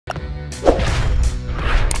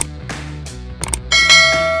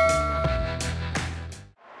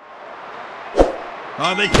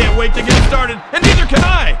Oh, they can't wait to get started, and neither can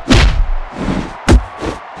I!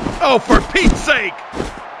 Oh, for Pete's sake!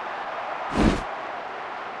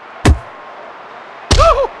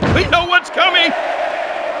 Oh, we know what's coming!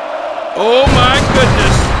 Oh my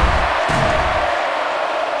goodness!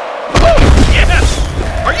 Oh, yes!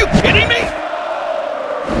 Are you kidding me?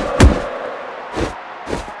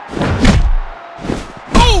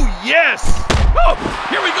 Oh, yes! Oh,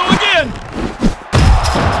 here we go again!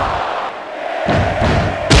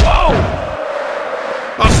 Whoa!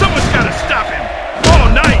 Oh, someone's got to stop him! Oh,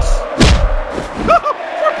 nice!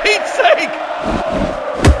 For Pete's sake!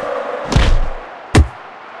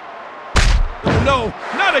 Oh, no,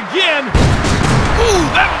 not again! Ooh,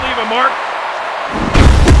 that'll leave a mark!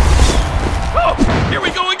 Oh, here we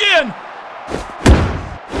go again!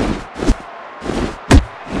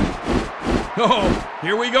 Oh,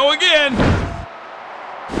 here we go again!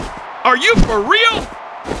 Are you for real?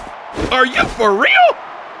 Are you for real?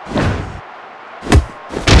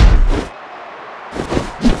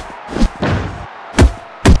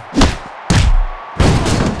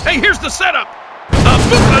 Hey, here's the setup! A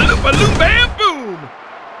boop-a-loop-a-loop-bam-boom!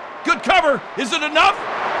 Good cover! Is it enough?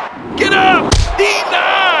 Get up!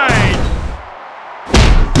 Denied!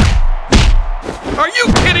 Are you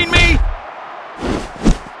kidding me?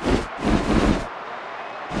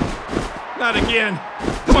 Not again.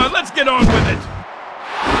 Come on, let's get on with it.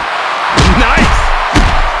 Nice!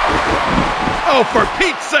 Oh, for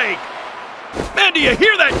Pete's sake! Man, do you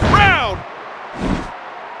hear that crowd?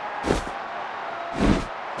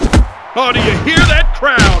 Oh, do you hear that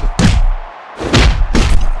crowd?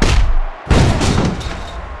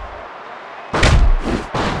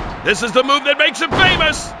 This is the move that makes him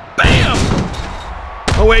famous. Bam!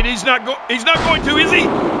 Oh wait, he's not going to, is he?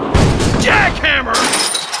 Jackhammer!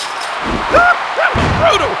 Ah, that was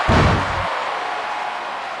brutal.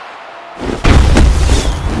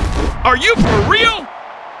 Are you for real?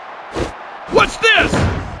 What's this?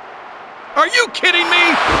 Are you kidding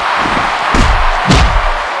me?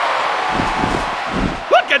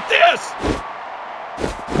 Look at this!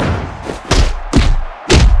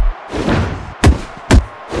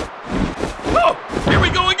 Oh, here we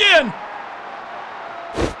go again!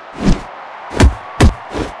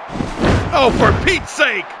 Oh, for Pete's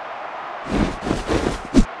sake!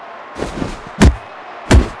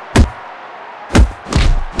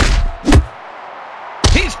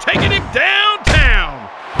 He's taking him downtown!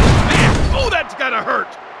 Man, oh, that's gotta hurt!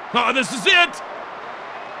 Oh, this is it!